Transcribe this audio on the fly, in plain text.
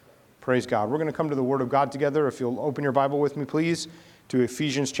Praise God. We're going to come to the Word of God together. If you'll open your Bible with me, please, to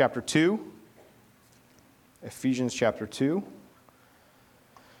Ephesians chapter 2. Ephesians chapter 2.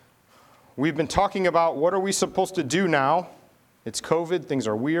 We've been talking about what are we supposed to do now. It's COVID. Things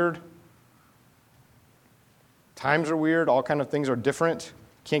are weird. Times are weird. All kind of things are different.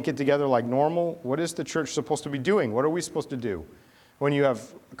 Can't get together like normal. What is the church supposed to be doing? What are we supposed to do? When you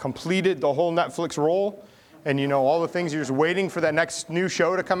have completed the whole Netflix roll, and you know all the things, you're just waiting for that next new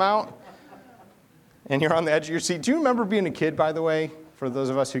show to come out, and you're on the edge of your seat. Do you remember being a kid, by the way, for those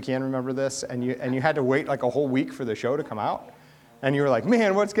of us who can remember this, and you had to wait like a whole week for the show to come out? And you were like,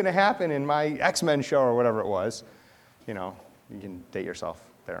 man, what's going to happen in my X-Men show or whatever it was? You know, you can date yourself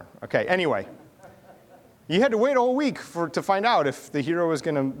there. Okay, anyway. You had to wait a whole week to find out if the hero was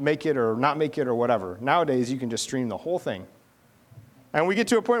going to make it or not make it or whatever. Nowadays, you can just stream the whole thing. And we get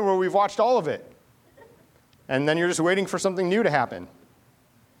to a point where we've watched all of it. And then you're just waiting for something new to happen.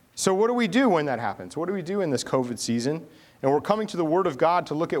 So what do we do when that happens? What do we do in this COVID season? And we're coming to the Word of God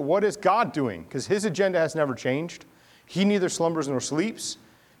to look at what is God doing, because His agenda has never changed. He neither slumbers nor sleeps.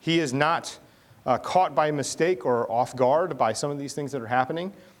 He is not caught by mistake or off guard by some of these things that are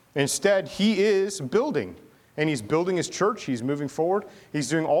happening. Instead, He is building. And He's building His church. He's moving forward. He's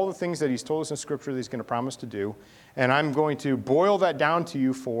doing all the things that He's told us in Scripture that He's going to promise to do. And I'm going to boil that down to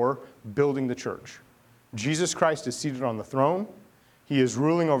you for building the church. Jesus Christ is seated on the throne. He is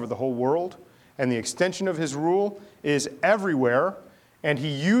ruling over the whole world. And the extension of His rule is everywhere. And He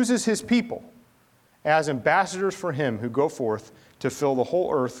uses His people as ambassadors for Him who go forth to fill the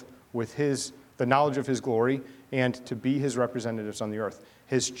whole earth with the knowledge of His glory and to be His representatives on the earth.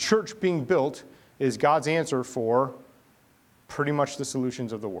 His church being built is God's answer for pretty much the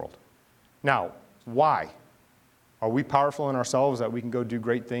solutions of the world. Now, why? Are we powerful in ourselves that we can go do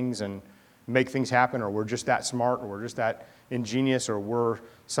great things and make things happen, or we're just that smart, or we're just that ingenious, or we're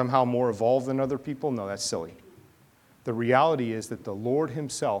somehow more evolved than other people? No, that's silly. The reality is that the Lord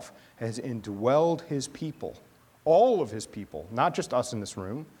Himself has indwelled His people, all of His people, not just us in this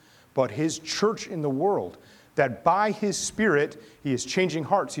room, but His church in the world, that by His Spirit, He is changing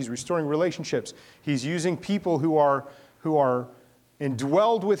hearts, He's restoring relationships, He's using people who are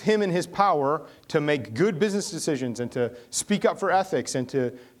indwelled with Him and His power to make good business decisions and to speak up for ethics and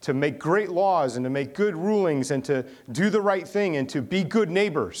to make great laws and to make good rulings and to do the right thing and to be good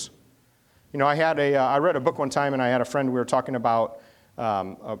neighbors. You know, I read a book one time, and I had a friend, we were talking about,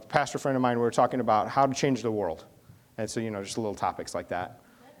 a pastor friend of mine, we were talking about how to change the world. And so, you know, just little topics like that.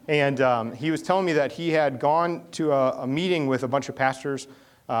 And he was telling me that he had gone to a meeting with a bunch of pastors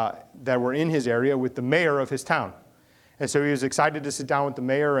that were in his area with the mayor of his town. And so he was excited to sit down with the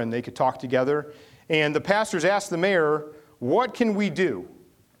mayor and they could talk together. And the pastors asked the mayor, what can we do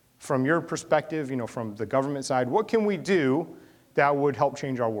from your perspective, you know, from the government side? What can we do that would help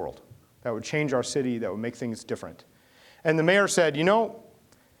change our world, that would change our city, that would make things different? And the mayor said, you know,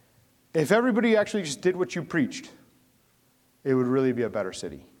 if everybody actually just did what you preached, it would really be a better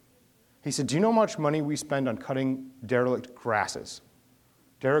city. He said, do you know how much money we spend on cutting derelict grasses,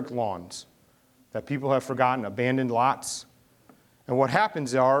 derelict lawns, that people have forgotten, abandoned lots? And what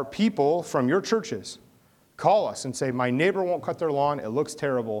happens are people from your churches call us and say, my neighbor won't cut their lawn, it looks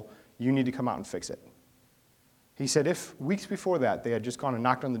terrible, you need to come out and fix it. He said if weeks before that they had just gone and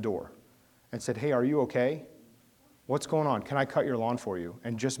knocked on the door and said, hey, are you okay? What's going on? Can I cut your lawn for you?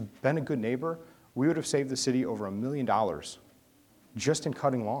 And just been a good neighbor, we would have saved the city over $1 million just in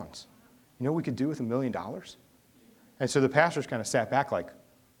cutting lawns. You know what we could do with $1 million? And so the pastors kind of sat back like,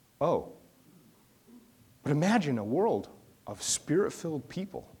 oh. But imagine a world of Spirit-filled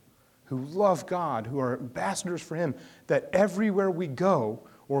people who love God, who are ambassadors for Him, that everywhere we go,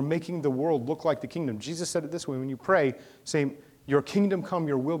 we're making the world look like the kingdom. Jesus said it this way, when you pray, say, your kingdom come,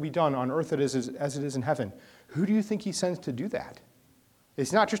 your will be done on earth as it is in heaven. Who do you think He sends to do that?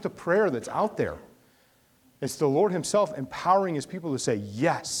 It's not just a prayer that's out there. It's the Lord Himself empowering His people to say,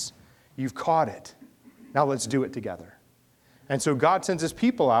 yes, you've caught it. Now let's do it together. And so God sends His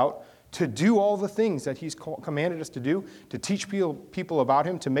people out to do all the things that He's commanded us to do, to teach people about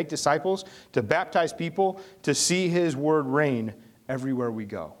Him, to make disciples, to baptize people, to see His word reign everywhere we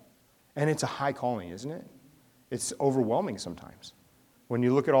go. And it's a high calling, isn't it? It's overwhelming sometimes when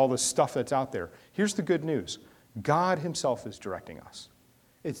you look at all the stuff that's out there. Here's the good news. God Himself is directing us.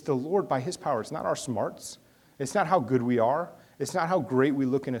 It's the Lord by His power. It's not our smarts. It's not how good we are. It's not how great we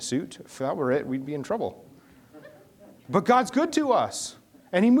look in a suit. If that were it, we'd be in trouble. But God's good to us.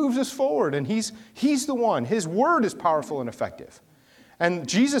 And He moves us forward, and He's the one. His word is powerful and effective. And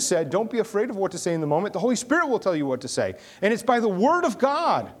Jesus said, don't be afraid of what to say in the moment. The Holy Spirit will tell you what to say. And it's by the word of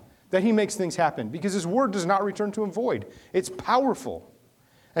God that He makes things happen, because His word does not return to Him void. It's powerful.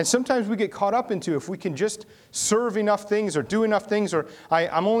 And sometimes we get caught up into if we can just serve enough things or do enough things, or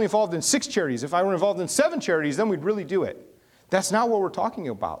I'm only involved in 6 charities. If I were involved in 7 charities, then we'd really do it. That's not what we're talking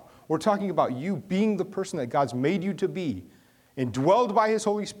about. We're talking about you being the person that God's made you to be, indwelled by his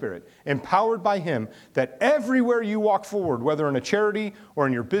Holy Spirit, empowered by him, that everywhere you walk forward, whether in a charity or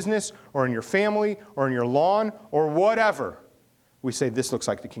in your business or in your family or in your lawn or whatever, we say this looks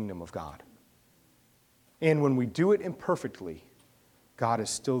like the kingdom of God. And when we do it imperfectly, God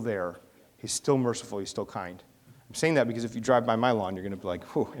is still there. He's still merciful. He's still kind. I'm saying that because if you drive by my lawn, you're going to be like,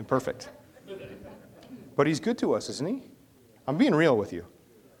 whew, imperfect. But he's good to us, isn't he? I'm being real with you.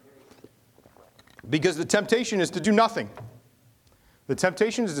 Because the temptation is to do nothing. The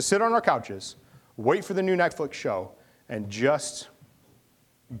temptation is to sit on our couches, wait for the new Netflix show, and just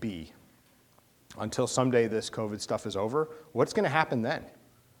be. Until someday this COVID stuff is over. What's going to happen then?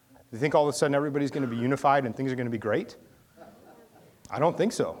 Do you think all of a sudden everybody's going to be unified and things are going to be great? I don't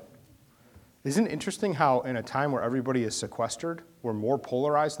think so. Isn't it interesting how in a time where everybody is sequestered, we're more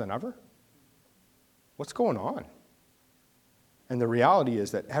polarized than ever? What's going on? And the reality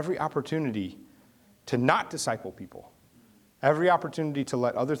is that every opportunity to not disciple people, every opportunity to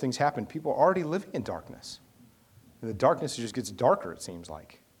let other things happen, people are already living in darkness. And the darkness just gets darker, it seems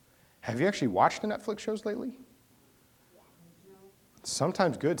like. Have you actually watched the Netflix shows lately?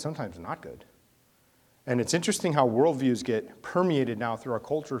 Sometimes good, sometimes not good. And it's interesting how worldviews get permeated now through our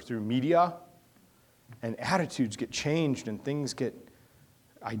culture, through media, and attitudes get changed, and things get,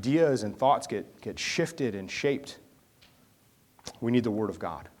 ideas and thoughts get shifted and shaped. We need the Word of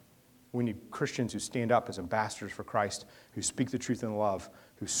God. We need Christians who stand up as ambassadors for Christ, who speak the truth in love,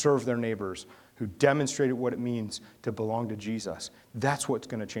 who serve their neighbors, who demonstrate what it means to belong to Jesus. That's what's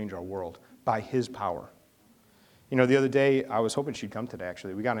going to change our world, by his power. You know, the other day, I was hoping she'd come today,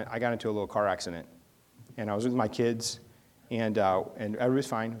 actually. I got into a little car accident. And I was with my kids, and everybody's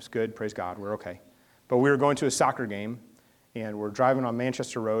fine. It was good. Praise God. We're okay. But we were going to a soccer game, and we're driving on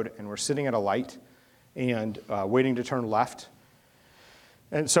Manchester Road, and we're sitting at a light and waiting to turn left.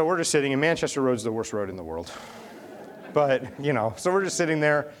 And so we're just sitting, and Manchester Road's the worst road in the world. But, you know, so we're just sitting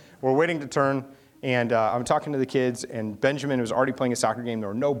there. We're waiting to turn, and I'm talking to the kids, and Benjamin was already playing a soccer game. There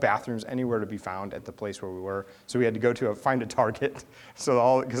were no bathrooms anywhere to be found at the place where we were. So we had to go to find a Target, because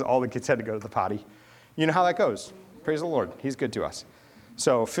all the kids had to go to the potty. You know how that goes. Praise the Lord. He's good to us.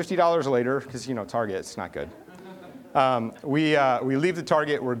 So $50 later, because, you know, Target, it's not good. We leave the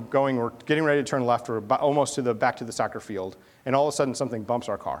Target. We're getting ready to turn left. We're almost back to the soccer field. And all of a sudden, something bumps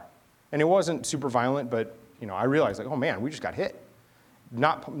our car. And it wasn't super violent, but, you know, I realized, like, oh, man, we just got hit.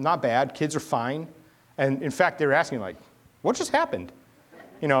 Not bad. Kids are fine. And, in fact, they were asking, like, what just happened?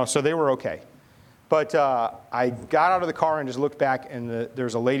 You know, so they were okay. But I got out of the car and just looked back, and there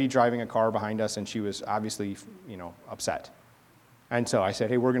was a lady driving a car behind us, and she was obviously, you know, upset. And so I said,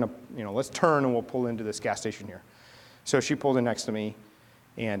 hey, we're going to, you know, let's turn and we'll pull into this gas station here. So she pulled in next to me,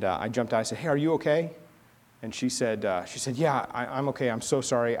 and I jumped out. I said, hey, are you okay? And she said, yeah, I'm okay. I'm so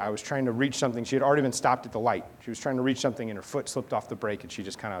sorry. I was trying to reach something. She had already been stopped at the light. She was trying to reach something, and her foot slipped off the brake, and she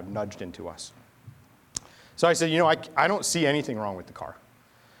just kind of nudged into us. So I said, you know, I don't see anything wrong with the car.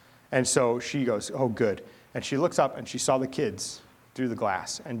 And so she goes, oh, good. And she looks up, and she saw the kids through the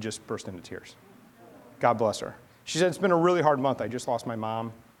glass and just burst into tears. God bless her. She said, it's been a really hard month. I just lost my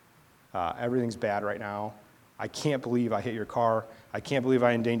mom. Everything's bad right now. I can't believe I hit your car. I can't believe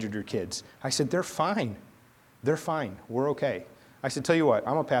I endangered your kids. I said, they're fine. They're fine. We're okay. I said, tell you what,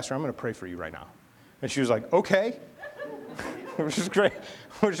 I'm a pastor. I'm going to pray for you right now. And she was like, okay. Which is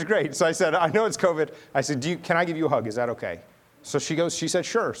great. So I said, I know it's COVID. I said, can I give you a hug? Is that okay? So she said,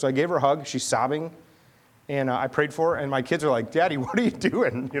 sure. So I gave her a hug. She's sobbing. And I prayed for her. And my kids are like, Daddy, what are you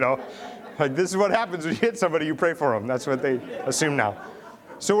doing? You know, like this is what happens when you hit somebody, you pray for them. That's what they assume now.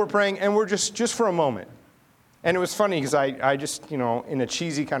 So we're praying, and we're just for a moment. And it was funny because I just, you know, in a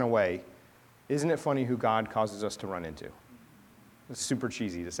cheesy kind of way, isn't it funny who God causes us to run into? It's super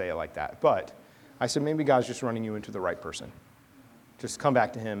cheesy to say it like that. But I said, maybe God's just running you into the right person. Just come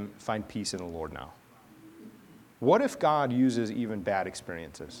back to him, find peace in the Lord now. What if God uses even bad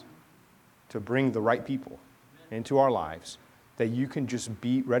experiences to bring the right people into our lives that you can just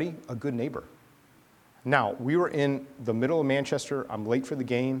be, ready, a good neighbor? Now, we were in the middle of Manchester. I'm late for the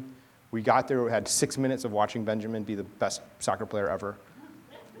game. We got there. We had 6 minutes of watching Benjamin be the best soccer player ever.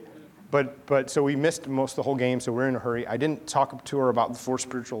 But so we missed most of the whole game, so we're in a hurry. I didn't talk to her about the 4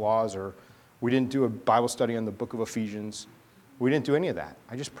 spiritual laws, or we didn't do a Bible study on the book of Ephesians. We didn't do any of that.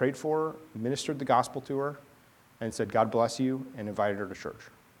 I just prayed for her, ministered the gospel to her, and said, God bless you, and invited her to church.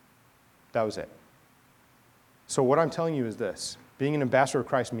 That was it. So what I'm telling you is this. Being an ambassador of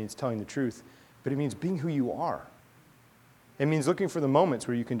Christ means telling the truth, but it means being who you are. It means looking for the moments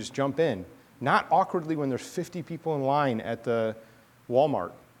where you can just jump in. Not awkwardly when there's 50 people in line at the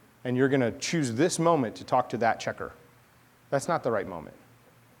Walmart and you're going to choose this moment to talk to that checker. That's not the right moment.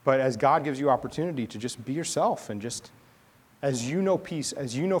 But as God gives you opportunity to just be yourself and just, as you know peace,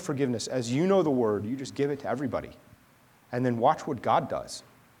 as you know forgiveness, as you know the word, you just give it to everybody. And then watch what God does.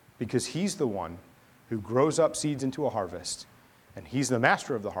 Because he's the one who grows up seeds into a harvest. And he's the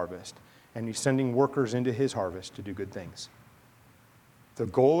master of the harvest. And he's sending workers into his harvest to do good things. The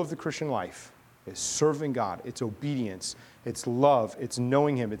goal of the Christian life is serving God. It's obedience. It's love. It's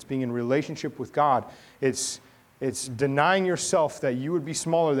knowing him. It's being in relationship with God. It's denying yourself that you would be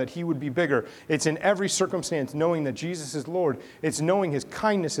smaller, that he would be bigger. It's in every circumstance knowing that Jesus is Lord. It's knowing his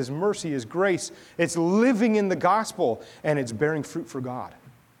kindness, his mercy, his grace. It's living in the gospel, and it's bearing fruit for God.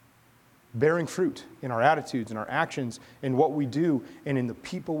 Bearing fruit in our attitudes, in our actions, in what we do, and in the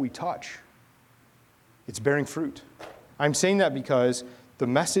people we touch. It's bearing fruit. I'm saying that because the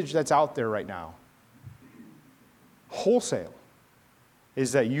message that's out there right now, wholesale,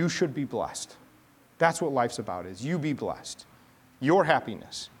 is that you should be blessed. That's what life's about, is you be blessed. Your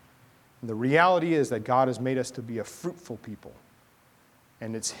happiness. And the reality is that God has made us to be a fruitful people.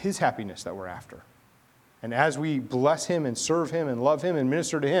 And it's his happiness that we're after. And as we bless him and serve him and love him and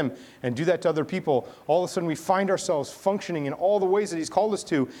minister to him and do that to other people, all of a sudden we find ourselves functioning in all the ways that he's called us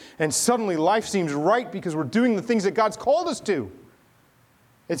to. And suddenly life seems right because we're doing the things that God's called us to.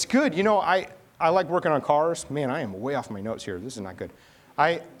 It's good. You know, I like working on cars. Man, I am way off my notes here. This is not good.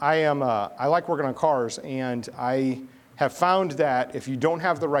 I like working on cars, and I have found that if you don't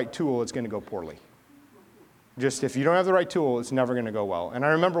have the right tool, it's going to go poorly. Just if you don't have the right tool, it's never going to go well. And I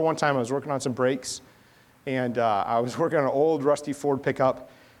remember one time I was working on some brakes, and I was working on an old rusty Ford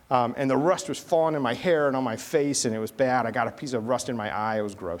pickup, and the rust was falling in my hair and on my face, and it was bad. I got a piece of rust in my eye. It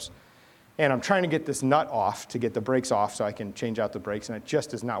was gross. And I'm trying to get this nut off to get the brakes off so I can change out the brakes, and it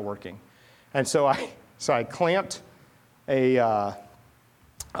just is not working. And so I clamped a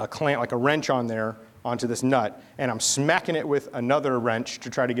clamp, like a wrench on there, onto this nut, and I'm smacking it with another wrench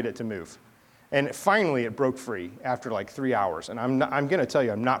to try to get it to move. And finally, it broke free after like 3 hours. And I'm going to tell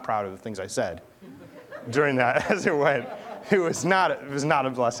you, I'm not proud of the things I said during that as it went. It was not a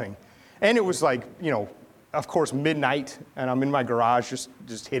blessing. And it was like, you know, of course, midnight, and I'm in my garage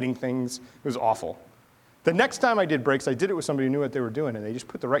just hitting things. It was awful. The next time I did brakes, I did it with somebody who knew what they were doing, and they just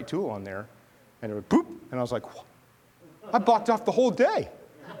put the right tool on there, and it would boop, and I was like, I blocked off the whole day.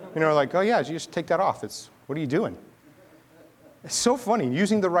 You know, like, oh yeah, you just take that off. What are you doing? It's so funny.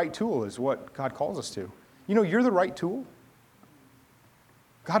 Using the right tool is what God calls us to. You know, you're the right tool.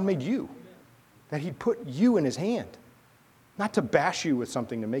 God made you. That he'd put you in his hand. Not to bash you with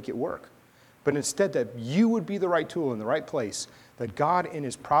something to make it work, but instead that you would be the right tool in the right place. That God in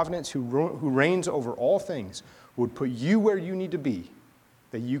his providence, who reigns over all things, would put you where you need to be,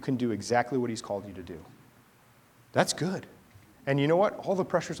 that you can do exactly what he's called you to do. That's good. And you know what? All the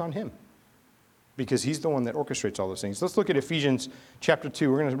pressure's on him because he's the one that orchestrates all those things. Let's look at Ephesians chapter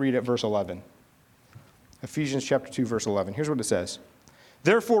 2. We're going to read at verse 11. Ephesians chapter 2, verse 11. Here's what it says.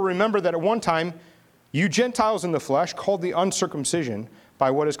 Therefore, remember that at one time, you Gentiles in the flesh, called the uncircumcision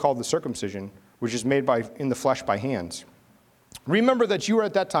by what is called the circumcision, which is made in the flesh by hands. Remember that you were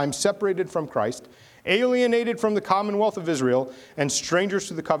at that time separated from Christ, alienated from the commonwealth of Israel, and strangers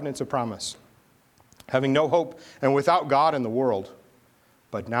to the covenants of promise, having no hope and without God in the world.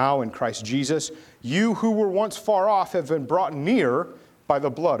 But now in Christ Jesus, you who were once far off have been brought near by the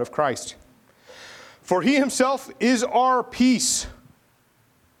blood of Christ. For he himself is our peace,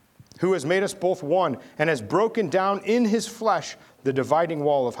 who has made us both one and has broken down in his flesh the dividing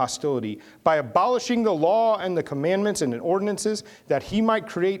wall of hostility by abolishing the law and the commandments and ordinances, that he might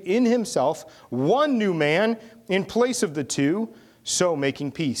create in himself one new man in place of the two, so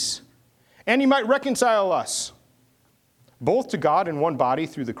making peace. And he might reconcile us both to God in one body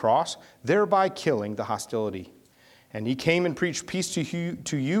through the cross, thereby killing the hostility. And he came and preached peace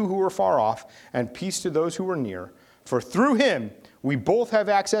to you who were far off, and peace to those who were near. For through him we both have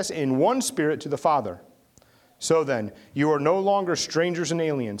access in one Spirit to the Father. So then, you are no longer strangers and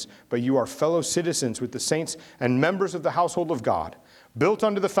aliens, but you are fellow citizens with the saints and members of the household of God, built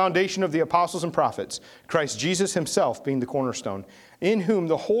under the foundation of the apostles and prophets, Christ Jesus himself being the cornerstone, in whom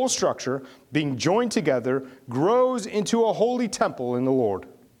the whole structure, being joined together, grows into a holy temple in the Lord.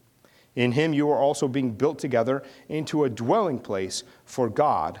 In him you are also being built together into a dwelling place for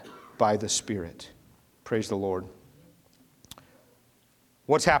God by the Spirit. Praise the Lord.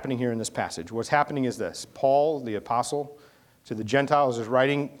 What's happening here in this passage? What's happening is this. Paul, the apostle, to the Gentiles is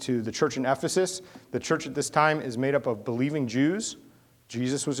writing to the church in Ephesus. The church at this time is made up of believing Jews.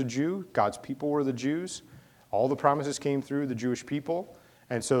 Jesus was a Jew. God's people were the Jews. All the promises came through the Jewish people.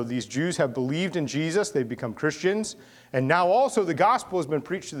 And so these Jews have believed in Jesus. They've become Christians. And now also the gospel has been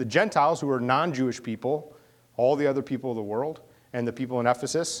preached to the Gentiles who are non-Jewish people, all the other people of the world, and the people in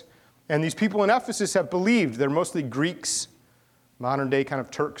Ephesus. And these people in Ephesus have believed. They're mostly Greeks, modern day kind of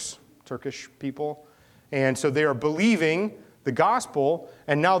Turkish people. And so they are believing the gospel,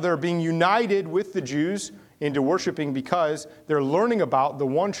 and now they're being united with the Jews into worshiping because they're learning about the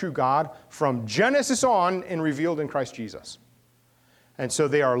one true God from Genesis on and revealed in Christ Jesus. And so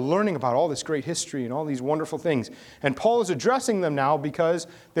they are learning about all this great history and all these wonderful things. And Paul is addressing them now because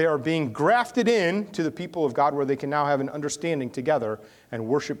they are being grafted in to the people of God where they can now have an understanding together and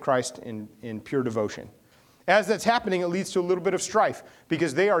worship Christ in pure devotion. As that's happening, it leads to a little bit of strife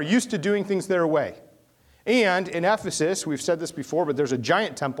because they are used to doing things their way. And in Ephesus, we've said this before, but there's a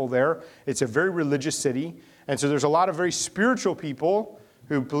giant temple there. It's a very religious city. And so there's a lot of very spiritual people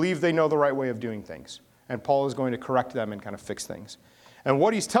who believe they know the right way of doing things. And Paul is going to correct them and kind of fix things. And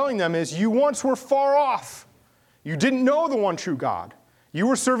what he's telling them is, you once were far off. You didn't know the one true God. You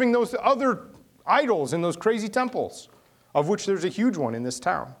were serving those other idols in those crazy temples, of which there's a huge one in this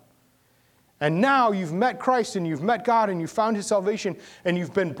town. And now you've met Christ and you've met God and you've found his salvation and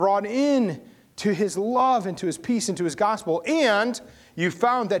you've been brought in to his love and to his peace and to his gospel. And you've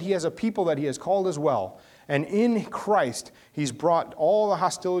found that he has a people that he has called as well. And in Christ, he's brought all the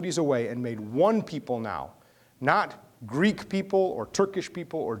hostilities away and made one people now. Not Greek people or Turkish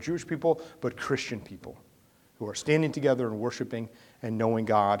people or Jewish people, but Christian people who are standing together and worshiping and knowing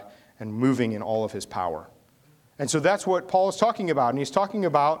God and moving in all of his power. And so that's what Paul is talking about. And he's talking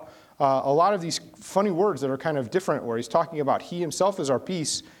about a lot of these funny words that are kind of different, where he's talking about he himself is our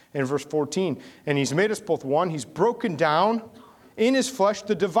peace in verse 14. And he's made us both one. He's broken down in his flesh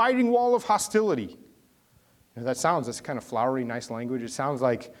the dividing wall of hostility. That's kind of flowery, nice language. It sounds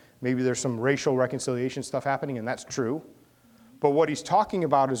like maybe there's some racial reconciliation stuff happening, and that's true. But what he's talking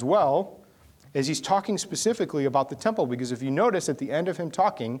about as well is he's talking specifically about the temple, because if you notice at the end of him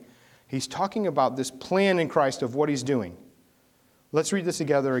talking, he's talking about this plan in Christ of what he's doing. Let's read this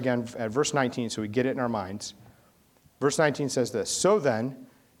together again at verse 19 so we get it in our minds. Verse 19 says this, "So then,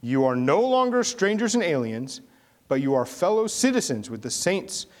 you are no longer strangers and aliens, but you are fellow citizens with the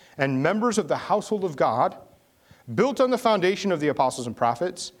saints and members of the household of God, built on the foundation of the apostles and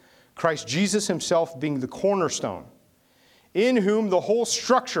prophets, Christ Jesus himself being the cornerstone, in whom the whole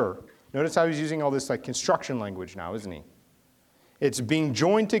structure," notice how he's using all this like construction language now, isn't he? "It's being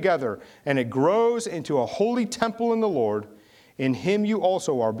joined together, and it grows into a holy temple in the Lord. In him you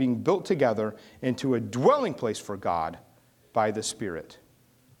also are being built together into a dwelling place for God by the Spirit."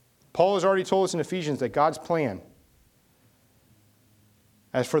 Paul has already told us in Ephesians that God's plan,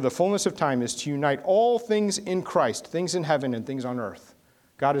 as for the fullness of time, is to unite all things in Christ, things in heaven and things on earth.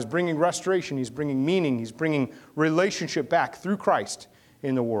 God is bringing restoration. He's bringing meaning. He's bringing relationship back through Christ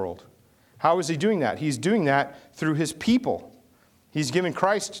in the world. How is he doing that? He's doing that through his people. He's given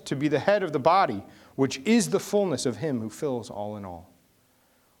Christ to be the head of the body, which is the fullness of him who fills all in all.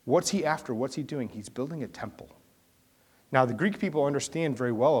 What's he after? What's he doing? He's building a temple. Now, the Greek people understand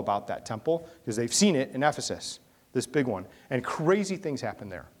very well about that temple because they've seen it in Ephesus, this big one. And crazy things happen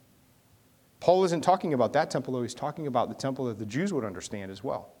there. Paul isn't talking about that temple, though. He's talking about the temple that the Jews would understand as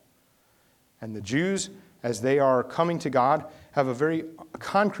well. And the Jews, as they are coming to God, have a very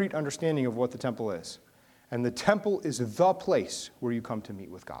concrete understanding of what the temple is. And the temple is the place where you come to meet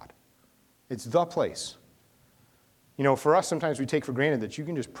with God. It's the place. You know, for us, sometimes we take for granted that you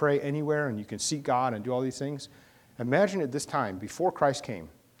can just pray anywhere and you can seek God and do all these things. Imagine at this time, before Christ came,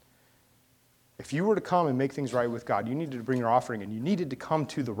 if you were to come and make things right with God, you needed to bring your offering, and you needed to come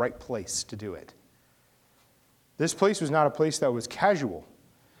to the right place to do it. This place was not a place that was casual.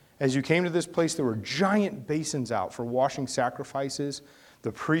 As you came to this place, there were giant basins out for washing sacrifices.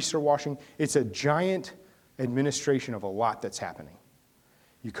 The priests are washing. It's a giant administration of a lot that's happening.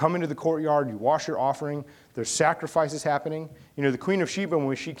 You come into the courtyard, you wash your offering, there's sacrifices happening. You know, the Queen of Sheba,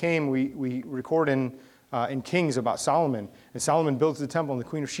 when she came, we record in Kings about Solomon. And Solomon builds the temple, and the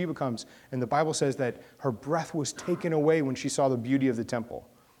Queen of Sheba comes. And the Bible says that her breath was taken away when she saw the beauty of the temple.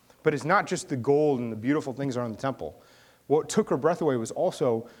 But it's not just the gold and the beautiful things that are in the temple. What took her breath away was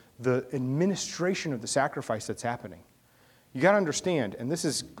also the administration of the sacrifice that's happening. You got to understand, and this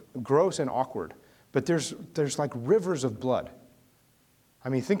is gross and awkward, but there's like rivers of blood. I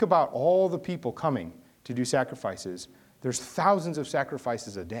mean, think about all the people coming to do sacrifices. There's thousands of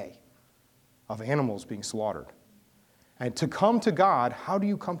sacrifices a day of animals being slaughtered. And to come to God, how do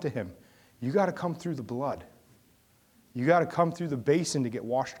you come to him? You got to come through the blood. You got to come through the basin to get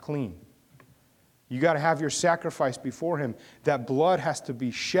washed clean. You got to have your sacrifice before him. That blood has to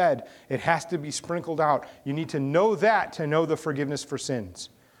be shed. It has to be sprinkled out. You need to know that to know the forgiveness for sins.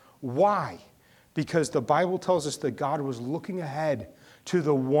 Why? Because the Bible tells us that God was looking ahead to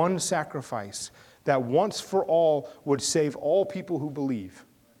the one sacrifice that once for all would save all people who believe.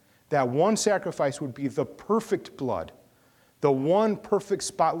 That one sacrifice would be the perfect blood, the one perfect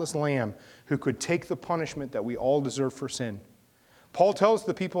spotless lamb who could take the punishment that we all deserve for sin. Paul tells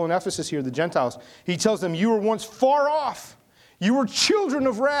the people in Ephesus here, the Gentiles, he tells them, you were once far off. You were children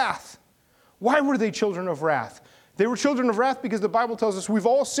of wrath. Why were they children of wrath? They were children of wrath because the Bible tells us we've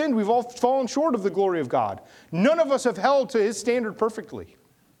all sinned. We've all fallen short of the glory of God. None of us have held to his standard perfectly.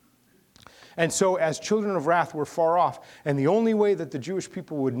 And so as children of wrath, we're far off. And the only way that the Jewish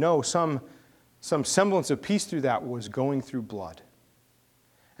people would know some semblance of peace through that was going through blood.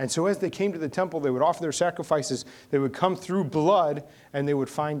 And so as they came to the temple, they would offer their sacrifices. They would come through blood, and they would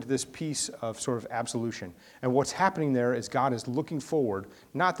find this piece of sort of absolution. And what's happening there is God is looking forward,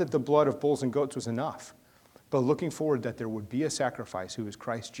 not that the blood of bulls and goats was enough, but looking forward that there would be a sacrifice who is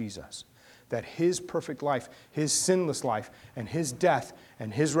Christ Jesus. That his perfect life, his sinless life, and his death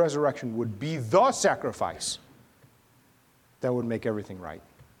and his resurrection would be the sacrifice that would make everything right.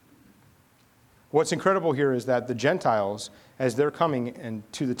 What's incredible here is that the Gentiles, as they're coming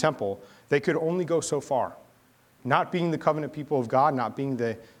to the temple, they could only go so far. Not being the covenant people of God, not being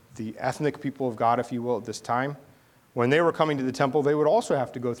the ethnic people of God, if you will, at this time. When they were coming to the temple, they would also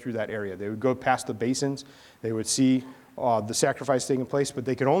have to go through that area. They would go past the basins. They would see the sacrifice taking place, but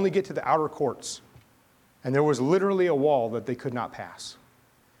they could only get to the outer courts. And there was literally a wall that they could not pass.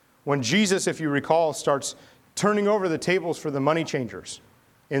 When Jesus, if you recall, starts turning over the tables for the money changers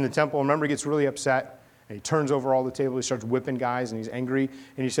in the temple, remember, he gets really upset, and he turns over all the tables. He starts whipping guys, and he's angry,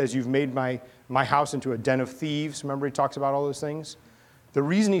 and he says, you've made my house into a den of thieves. Remember, he talks about all those things? The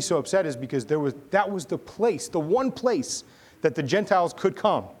reason he's so upset is because that was the place, the one place that the Gentiles could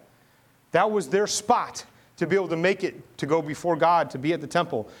come. That was their spot to be able to make it, to go before God, to be at the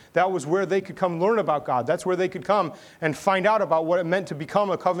temple. That was where they could come learn about God. That's where they could come and find out about what it meant to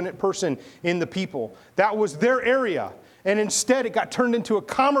become a covenant person in the people. That was their area. And instead, it got turned into a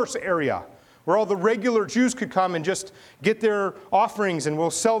commerce area where all the regular Jews could come and just get their offerings, and we'll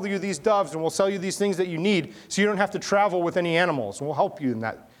sell you these doves, and we'll sell you these things that you need so you don't have to travel with any animals. And we'll help you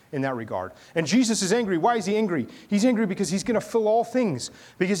in that regard. And Jesus is angry. Why is he angry? He's angry because he's going to fill all things,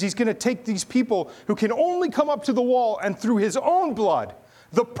 because he's going to take these people who can only come up to the wall, and through his own blood,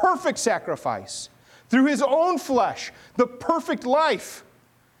 the perfect sacrifice, through his own flesh, the perfect life,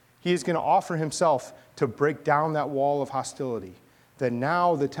 he is going to offer himself to break down that wall of hostility, that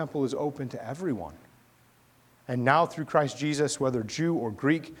now the temple is open to everyone. And now through Christ Jesus, whether Jew or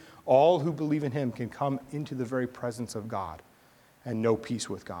Greek, all who believe in him can come into the very presence of God and know peace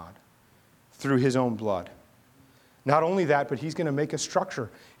with God through his own blood. Not only that, but he's going to make a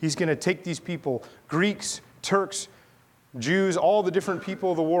structure. He's going to take these people, Greeks, Turks, Jews, all the different people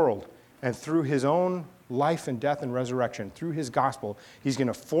of the world, and through his own life and death and resurrection, through his gospel, he's going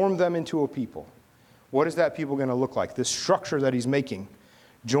to form them into a people. What is that people going to look like? This structure that he's making,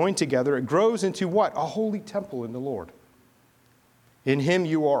 joined together, it grows into what? A holy temple in the Lord. In him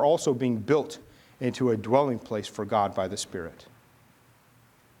you are also being built into a dwelling place for God by the Spirit.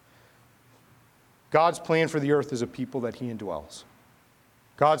 God's plan for the earth is a people that he indwells.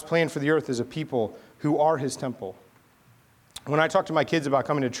 God's plan for the earth is a people who are his temple. When I talk to my kids about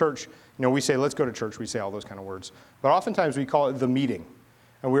coming to church, we say, let's go to church. We say all those kind of words. But oftentimes we call it the meeting.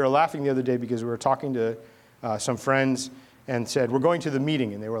 And we were laughing the other day because we were talking to some friends and said, we're going to the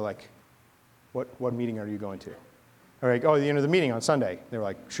meeting. And they were like, what meeting are you going to? We're like, the meeting on Sunday. They were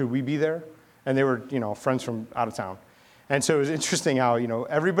like, should we be there? And they were, friends from out of town. And so it was interesting how,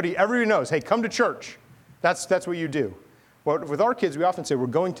 everybody knows, hey, come to church. That's what you do. Well, with our kids, we often say we're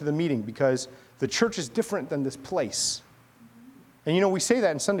going to the meeting because the church is different than this place. And we say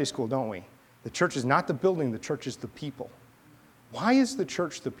that in Sunday school, don't we? The church is not the building, the church is the people. Why is the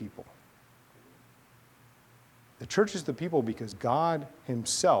church the people? The church is the people because God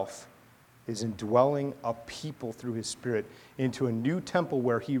himself is indwelling a people through his Spirit into a new temple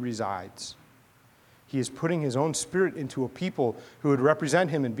where he resides. He is putting his own Spirit into a people who would represent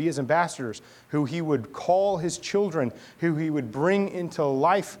him and be his ambassadors, who he would call his children, who he would bring into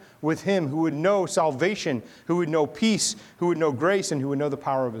life with him, who would know salvation, who would know peace, who would know grace, and who would know the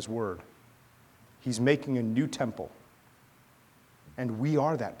power of his word. He's making a new temple. And we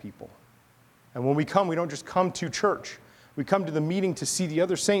are that people. And when we come, we don't just come to church. We come to the meeting to see the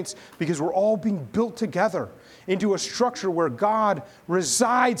other saints because we're all being built together into a structure where God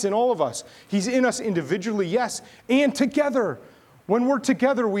resides in all of us. He's in us individually, yes, and together. When we're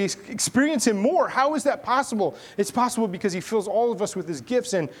together, we experience him more. How is that possible? It's possible because he fills all of us with his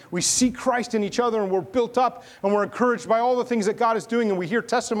gifts, and we see Christ in each other, and we're built up, and we're encouraged by all the things that God is doing, and we hear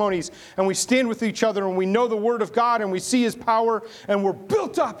testimonies, and we stand with each other, and we know the word of God, and we see his power, and we're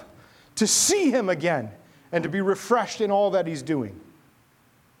built up to see him again and to be refreshed in all that he's doing.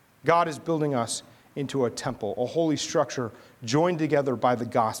 God is building us into a temple, a holy structure joined together by the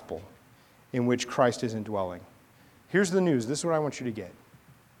gospel in which Christ is indwelling. Here's the news. This is what I want you to get.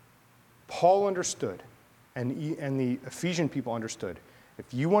 Paul understood, and the Ephesian people understood,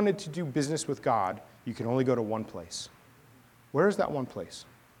 if you wanted to do business with God, you can only go to one place. Where is that one place?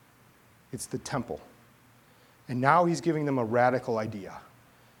 It's the temple. And now he's giving them a radical idea.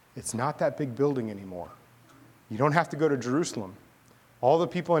 It's not that big building anymore. You don't have to go to Jerusalem. All the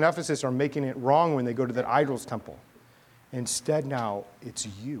people in Ephesus are making it wrong when they go to that idol's temple. Instead now, it's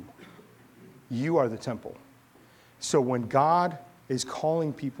you. You are the temple. So when God is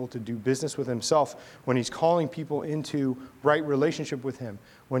calling people to do business with himself, when he's calling people into right relationship with him,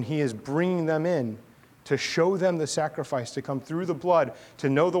 when he is bringing them in to show them the sacrifice, to come through the blood, to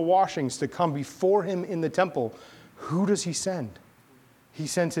know the washings, to come before him in the temple, who does he send? He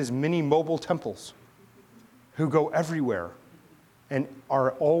sends his mini mobile temples who go everywhere and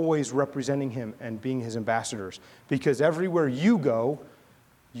are always representing him and being his ambassadors. Because everywhere you go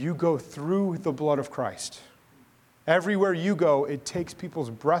through the blood of Christ. Everywhere you go, it takes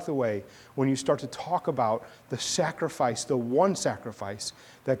people's breath away when you start to talk about the sacrifice, the one sacrifice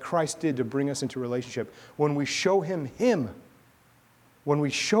that Christ did to bring us into relationship. When we show him, when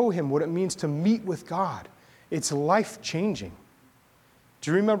we show him what it means to meet with God, it's life-changing.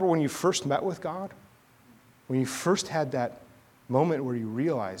 Do you remember when you first met with God? When you first had that moment where you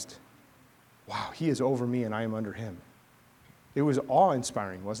realized, wow, he is over me and I am under him. It was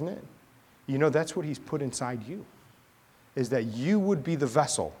awe-inspiring, wasn't it? You know, that's what he's put inside you, is that you would be the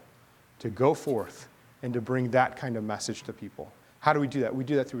vessel to go forth and to bring that kind of message to people. How do we do that? We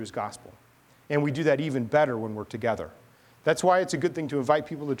do that through his gospel. And we do that even better when we're together. That's why it's a good thing to invite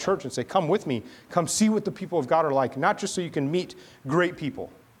people to church and say, come with me. Come see what the people of God are like, not just so you can meet great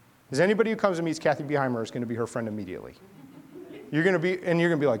people. Because anybody who comes and meets Kathy Beheimer is going to be her friend immediately. You're going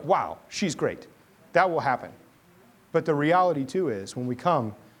to be like, wow, she's great. That will happen. But the reality, too, is when we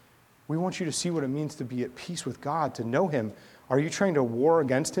come, we want you to see what it means to be at peace with God, to know him. Are you trying to war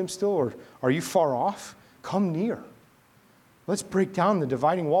against him still, or are you far off? Come near. Let's break down the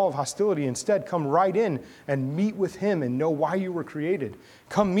dividing wall of hostility. Instead, come right in and meet with him and know why you were created.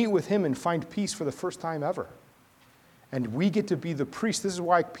 Come meet with him and find peace for the first time ever. And we get to be the priest. This is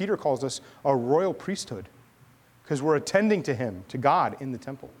why Peter calls us a royal priesthood, because we're attending to him, to God in the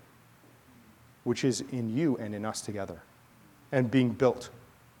temple, which is in you and in us together, and being built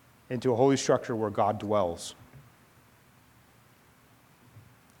into a holy structure where God dwells.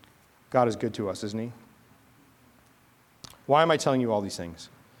 God is good to us, isn't he? Why am I telling you all these things?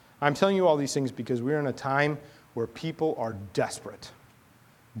 I'm telling you all these things because we're in a time where people are desperate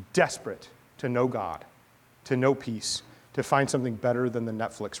to know God, to know peace, to find something better than the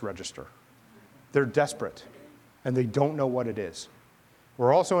Netflix register. They're desperate, and they don't know what it is.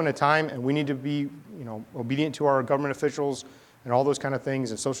 We're also in a time, and we need to be, obedient to our government officials and all those kind of things,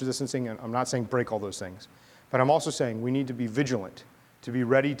 and social distancing. And I'm not saying break all those things, but I'm also saying we need to be vigilant, to be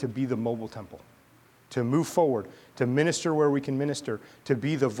ready to be the mobile temple, to move forward, to minister where we can minister, to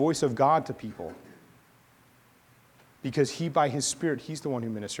be the voice of God to people. Because he, by his Spirit, he's the one who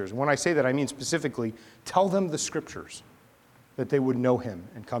ministers. And when I say that, I mean specifically, tell them the scriptures that they would know him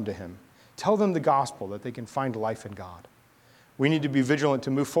and come to him. Tell them the gospel that they can find life in God. We need to be vigilant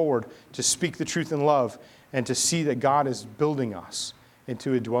to move forward, to speak the truth in love, and to see that God is building us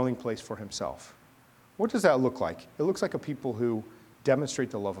into a dwelling place for himself. What does that look like? It looks like a people who demonstrate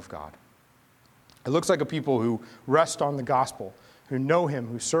the love of God. It looks like a people who rest on the gospel, who know him,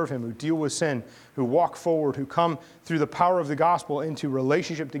 who serve him, who deal with sin, who walk forward, who come through the power of the gospel into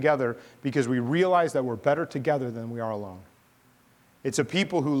relationship together because we realize that we're better together than we are alone. It's a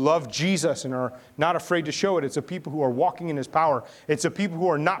people who love Jesus and are not afraid to show it. It's a people who are walking in his power. It's a people who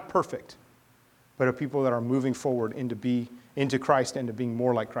are not perfect, but a people that are moving forward into Christ and to being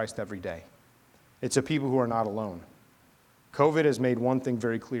more like Christ every day. It's a people who are not alone. COVID has made one thing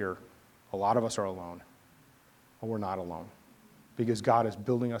very clear. A lot of us are alone, but we're not alone because God is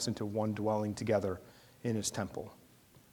building us into one dwelling together in his temple.